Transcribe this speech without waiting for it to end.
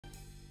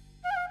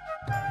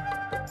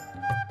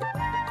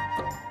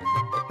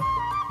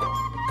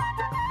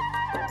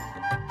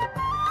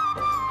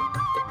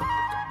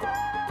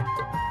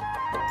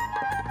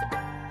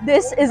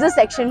This is a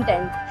section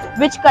tent,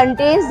 which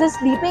contains the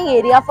sleeping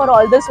area for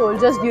all the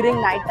soldiers during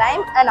night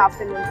time and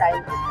afternoon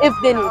time, if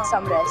they need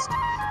some rest.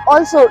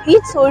 Also,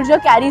 each soldier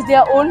carries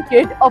their own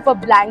kit of a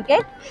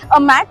blanket, a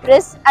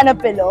mattress and a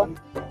pillow.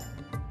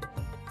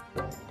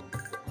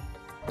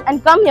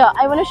 And come here,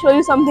 I want to show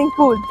you something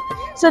cool.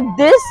 So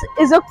this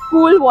is a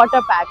cool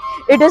water pack.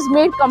 It is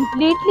made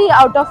completely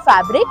out of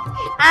fabric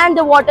and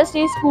the water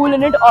stays cool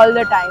in it all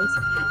the times.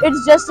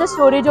 It's just a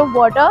storage of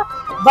water,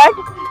 but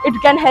it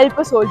can help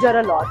a soldier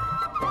a lot.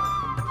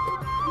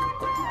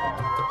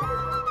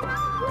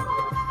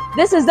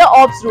 This is the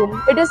ops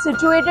room. It is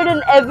situated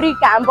in every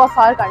camp of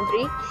our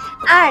country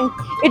and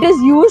it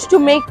is used to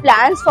make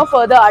plans for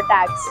further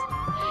attacks.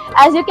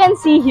 As you can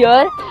see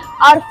here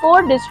are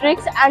 4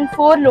 districts and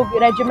 4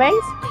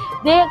 regiments.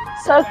 They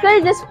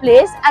circled this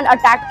place and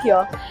attacked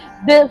here.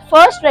 The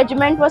first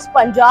regiment was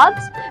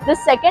Punjab's, the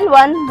second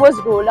one was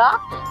Rola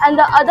and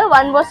the other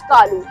one was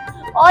Kalu.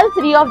 All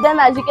 3 of them,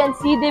 as you can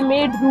see, they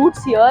made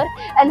routes here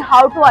and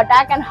how to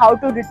attack and how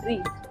to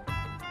retreat.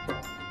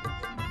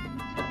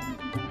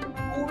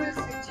 Who will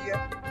sit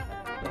here?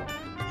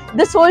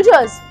 The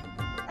soldiers.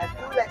 And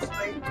who will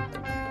explain?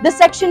 The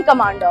section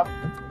commander.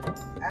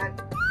 And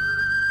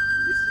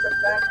this is a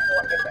plan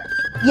for attack.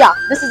 Yeah,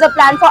 this is a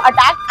plan for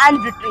attack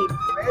and retreat.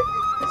 Where is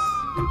this?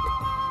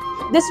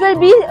 This will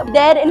be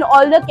there in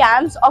all the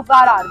camps of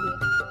our army.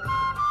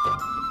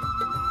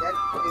 Then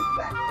it is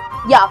planned.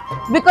 Yeah,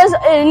 because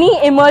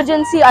any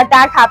emergency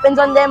attack happens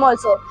on them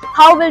also.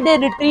 How will they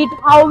retreat?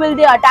 How will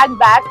they attack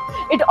back?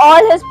 It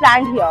all is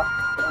planned here.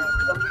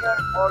 From here,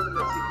 all the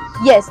messages.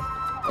 Yes.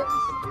 That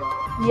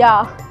is,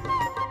 Yeah.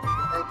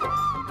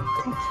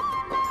 Thank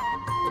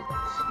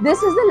you.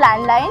 This is the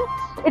landline.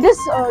 It is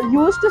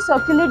used to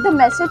circulate the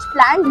message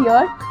planned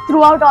here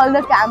throughout all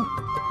the camp.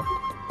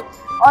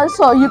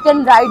 Also, you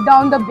can write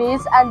down the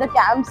base and the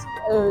camp's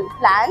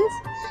plans.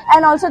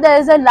 And also there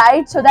is a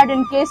light so that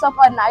in case of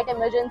a night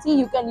emergency,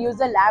 you can use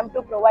the lamp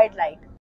to provide light.